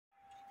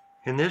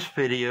In this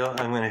video,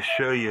 I'm going to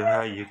show you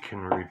how you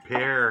can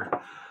repair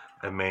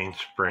a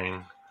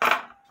mainspring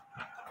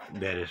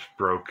that is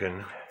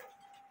broken.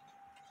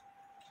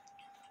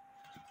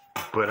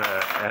 But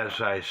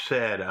as I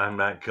said, I'm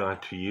not going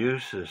to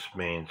use this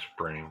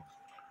mainspring.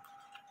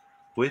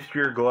 With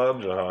your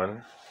gloves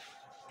on,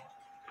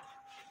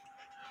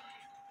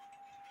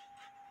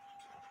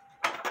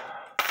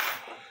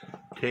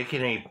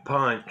 taking a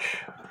punch,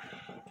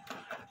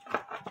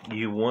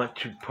 you want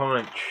to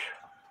punch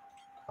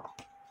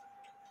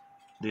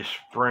the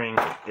spring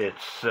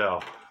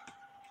itself,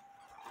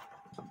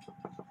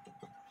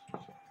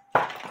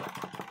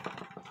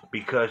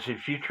 because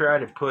if you try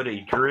to put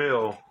a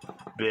drill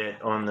bit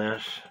on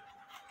this,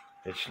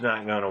 it's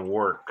not going to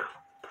work.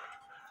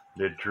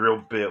 The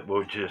drill bit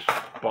will just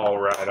fall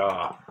right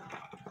off.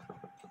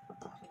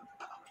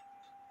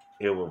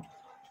 It will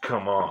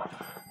come off.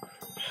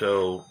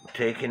 So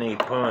taking a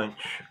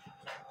punch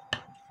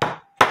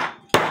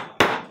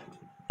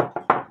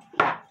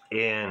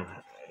and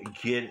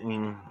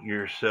getting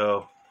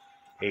yourself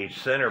a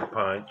center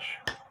punch,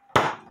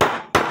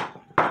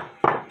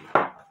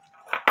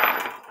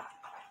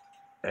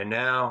 and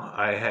now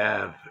I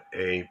have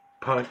a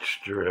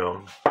punch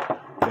drill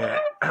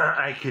that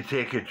I could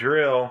take a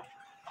drill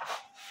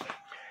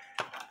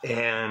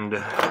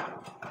and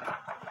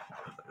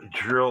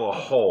drill a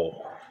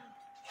hole.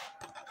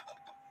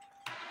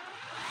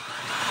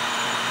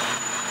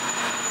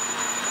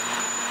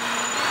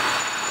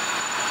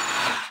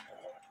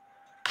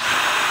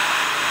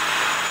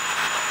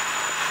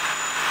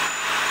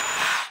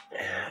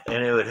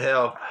 And it would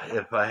help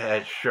if I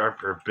had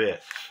sharper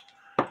bits.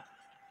 So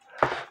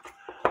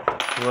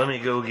let me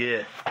go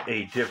get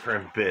a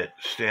different bit.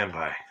 Stand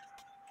by.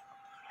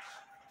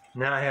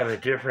 Now I have a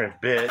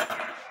different bit.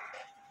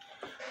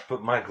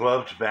 Put my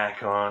gloves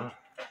back on.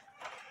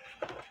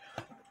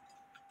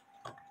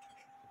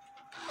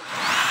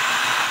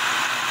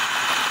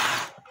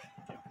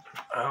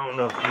 I don't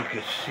know if you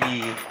could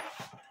see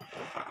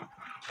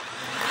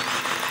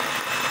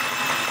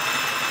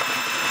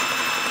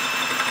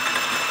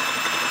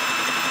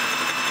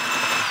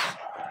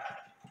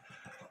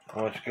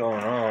what's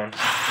going on.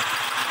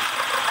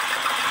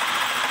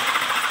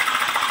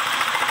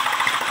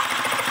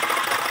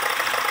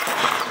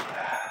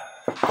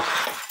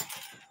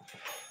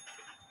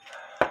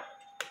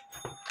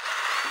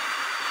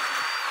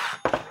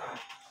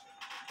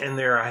 And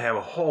there I have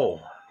a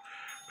hole.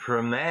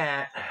 From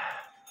that,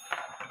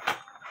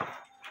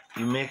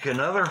 you make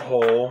another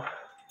hole.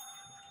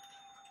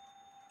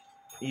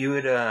 You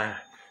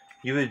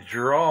would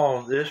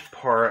draw this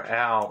part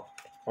out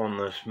on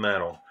this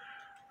metal,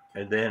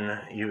 and then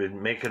you would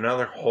make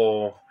another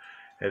hole,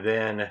 and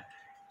then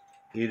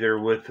either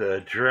with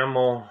a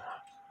Dremel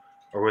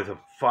or with a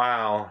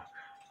file,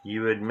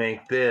 you would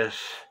make this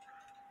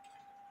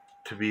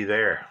to be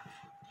there.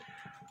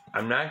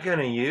 I'm not going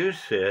to use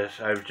this.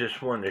 I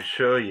just wanted to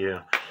show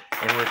you.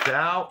 And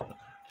without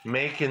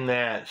making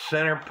that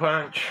center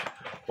punch,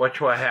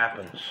 watch what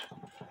happens.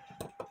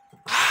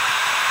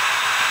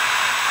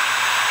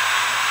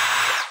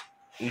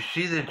 You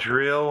see the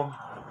drill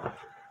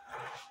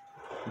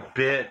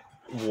bit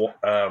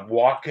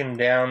walking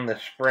down the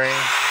spring?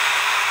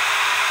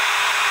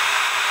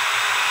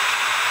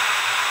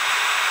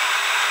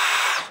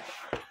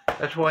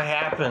 That's what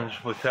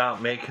happens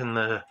without making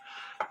the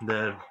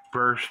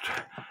burst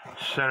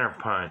center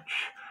punch.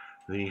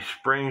 The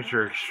springs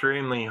are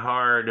extremely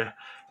hard,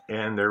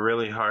 and they're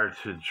really hard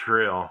to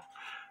drill.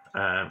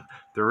 The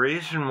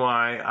reason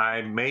why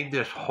I made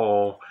this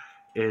hole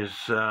is,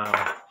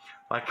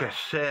 like I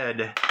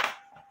said,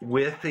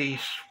 with the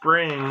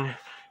spring,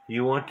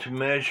 you want to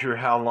measure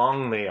how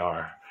long they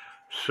are.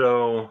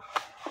 So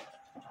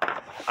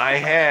I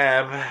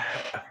have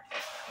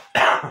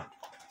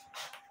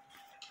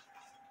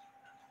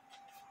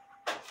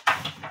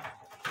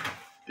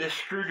this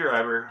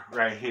screwdriver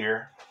right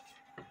here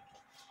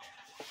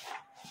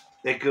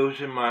that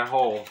goes in my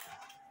hole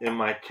in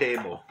my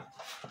table,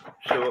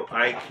 so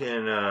I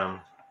can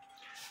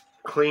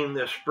clean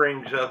the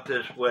springs up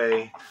this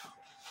way.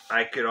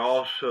 I could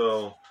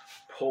also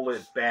pull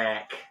it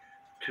back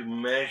to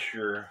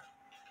measure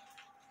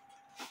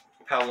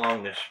how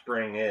long the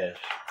spring is.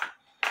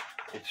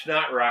 It's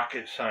not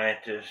rocket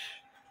scientist.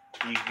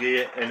 You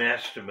get an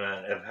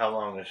estimate of how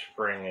long the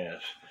spring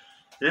is.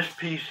 This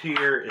piece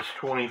here is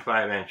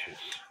 25 inches.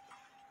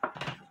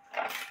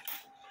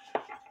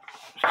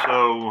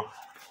 So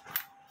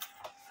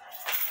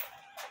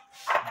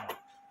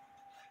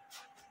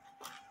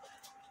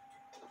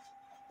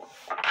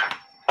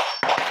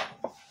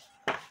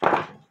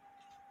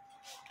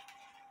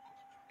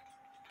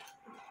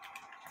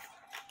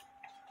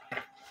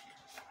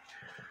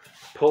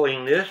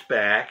pulling this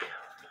back,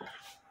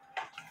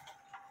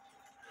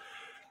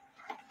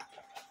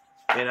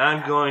 and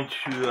I'm going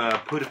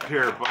to put a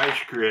pair of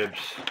vice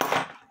grips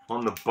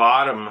on the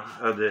bottom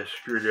of this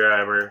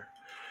screwdriver.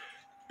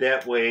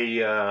 That way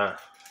the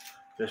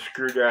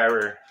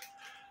screwdriver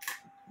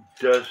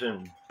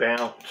doesn't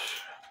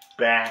bounce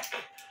back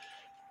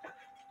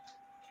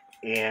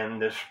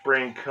and the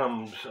spring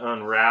comes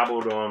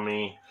unraveled on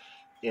me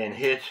and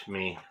hits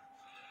me.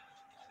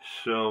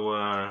 So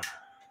I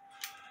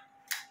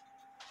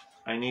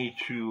need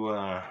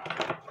to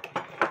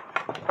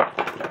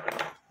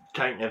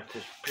tighten up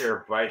this pair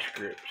of vice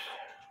grips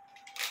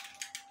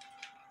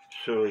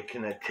so it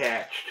can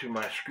attach to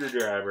my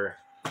screwdriver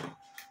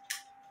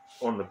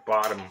on the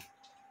bottom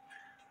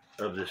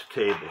of this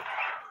table.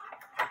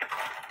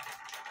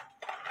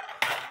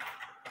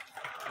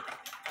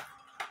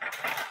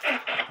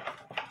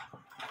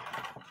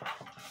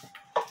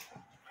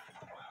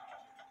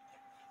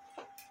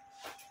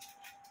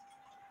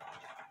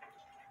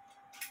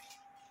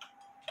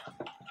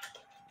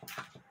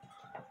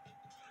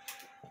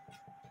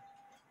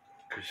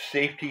 Because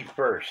safety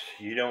first.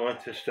 You don't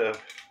want this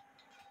stuff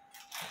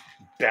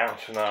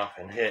bouncing off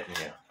and hitting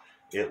you.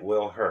 It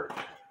will hurt.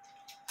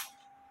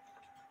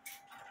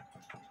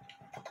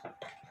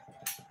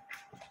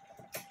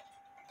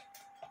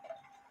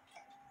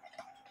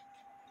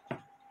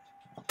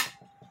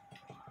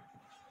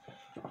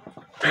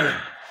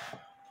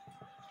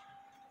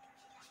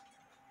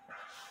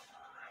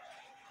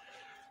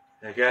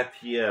 I got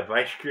the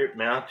vice grip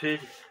mounted.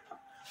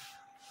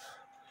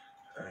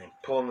 I'm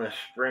pulling the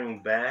spring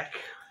back.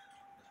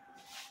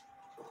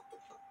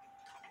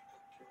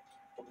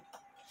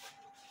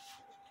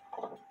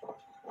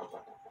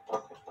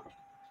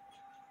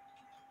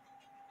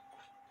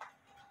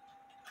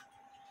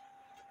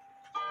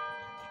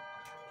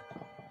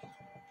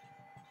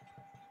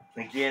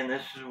 Again,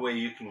 this is the way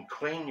you can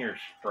clean your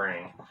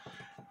spring.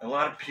 A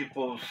lot of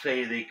people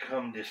say they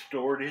come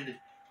distorted.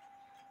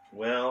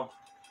 Well,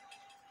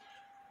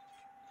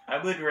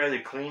 I would rather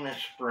clean a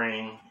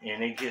spring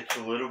and it gets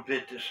a little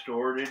bit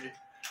distorted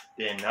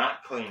than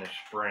not clean a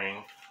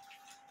spring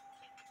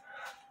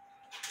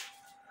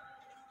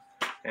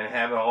and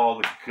have all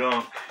the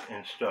gunk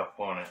and stuff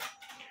on it.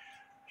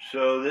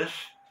 So this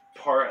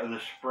part of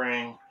the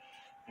spring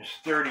is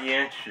 30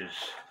 inches.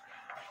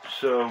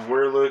 So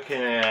we're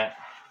looking at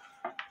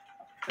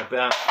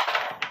about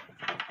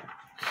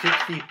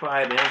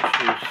 65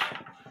 inches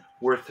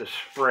worth of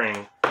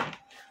spring.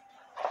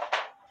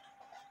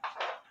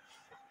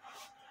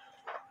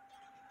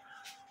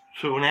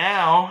 So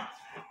now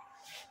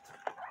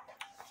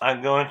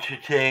I'm going to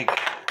take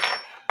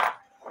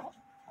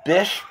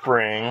this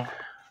spring,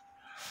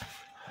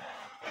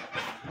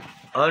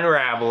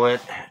 unravel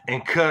it,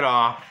 and cut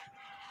off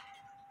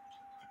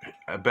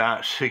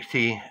about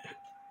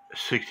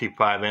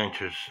 65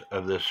 inches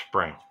of this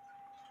spring.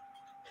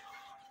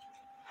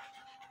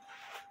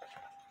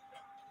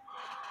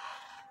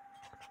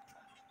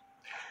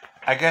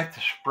 I got the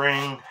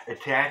spring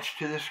attached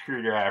to the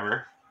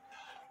screwdriver,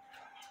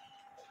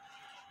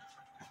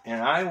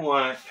 and I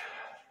want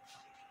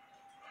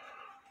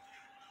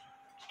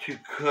to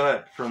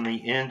cut from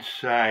the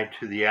inside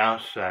to the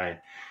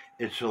outside.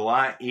 It's a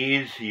lot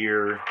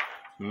easier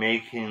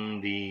making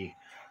the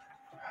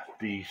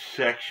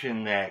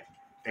section that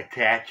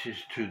attaches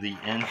to the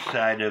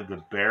inside of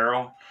the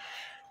barrel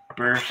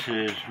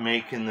versus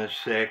making the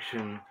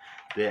section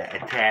that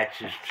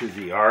attaches to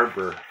the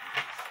arbor.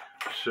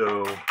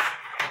 So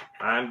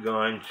I'm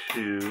going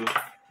to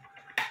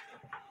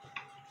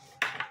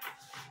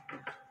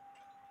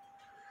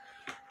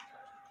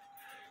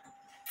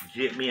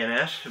get me an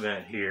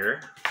estimate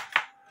here.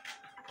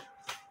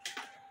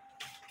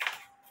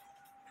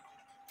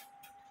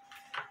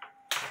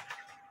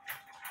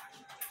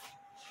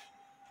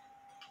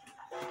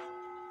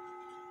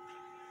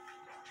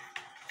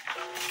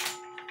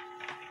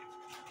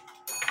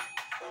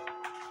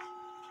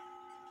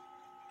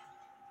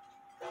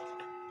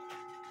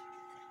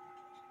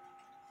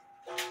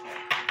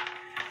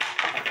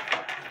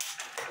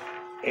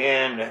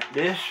 And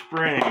this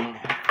spring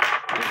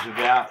is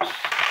about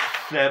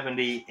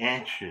 70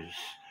 inches.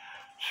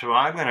 So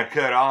I'm going to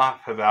cut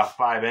off about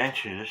 5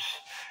 inches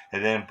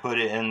and then put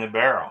it in the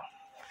barrel.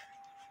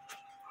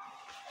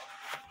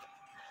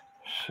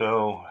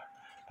 So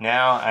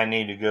now I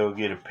need to go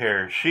get a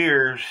pair of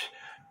shears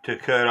to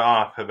cut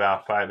off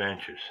about 5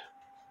 inches.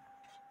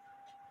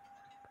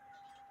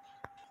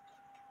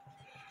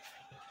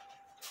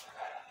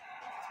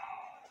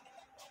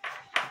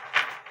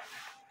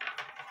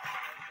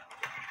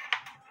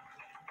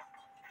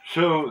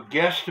 So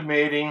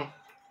guesstimating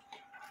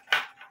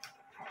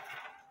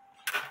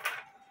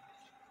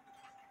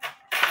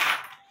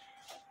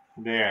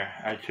there,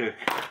 I took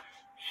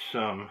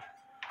some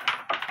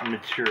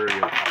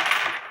material off.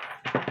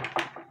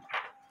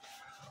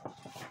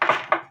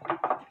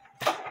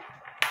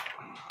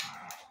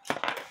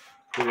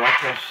 But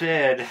like I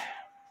said,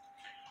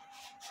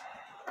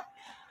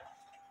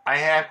 I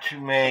have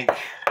to make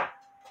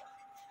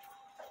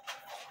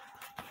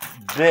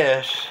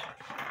this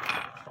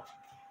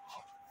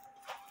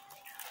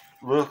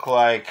look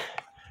like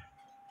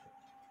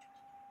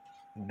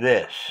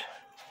this.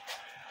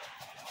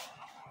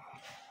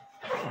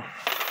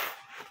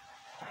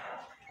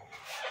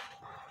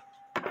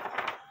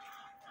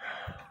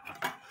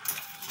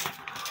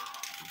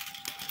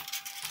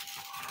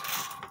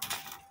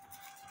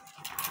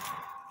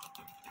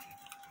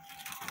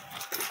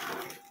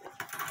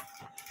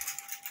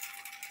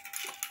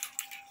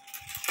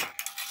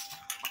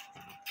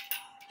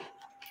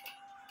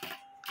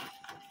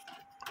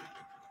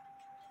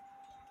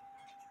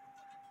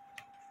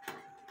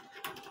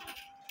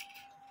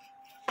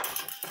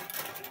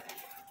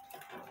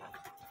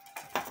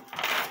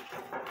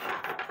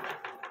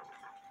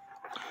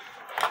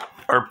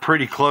 or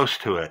pretty close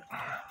to it.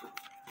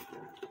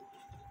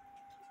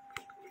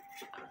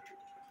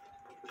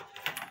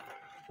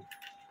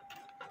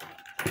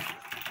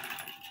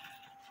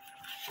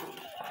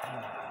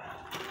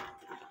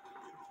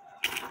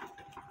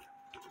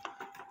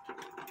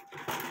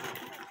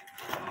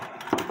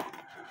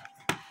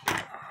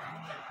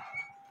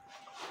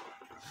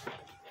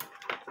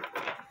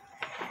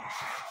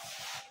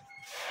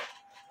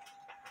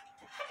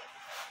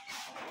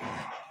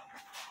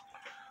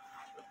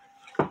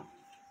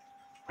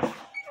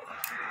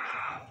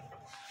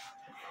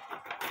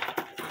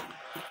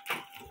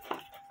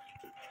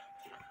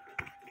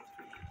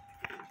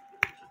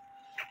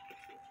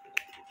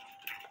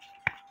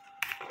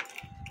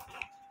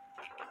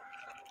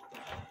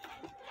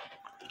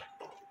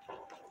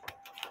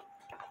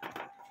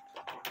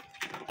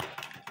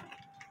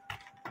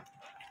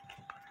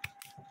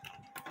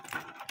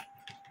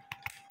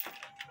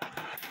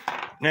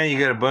 Now you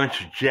got a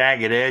bunch of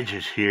jagged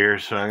edges here,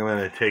 so I'm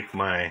going to take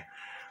my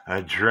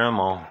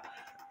Dremel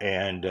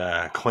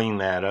and clean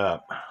that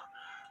up.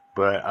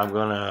 But I'm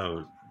going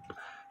to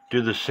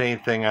do the same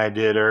thing I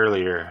did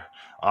earlier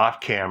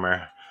off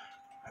camera.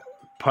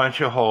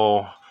 Punch a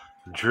hole,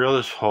 drill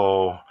this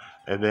hole,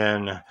 and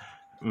then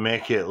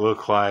make it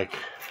look like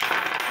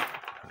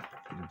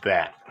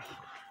that.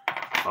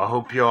 I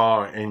hope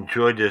y'all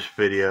enjoyed this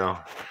video.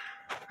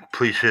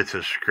 Please hit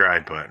the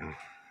subscribe button.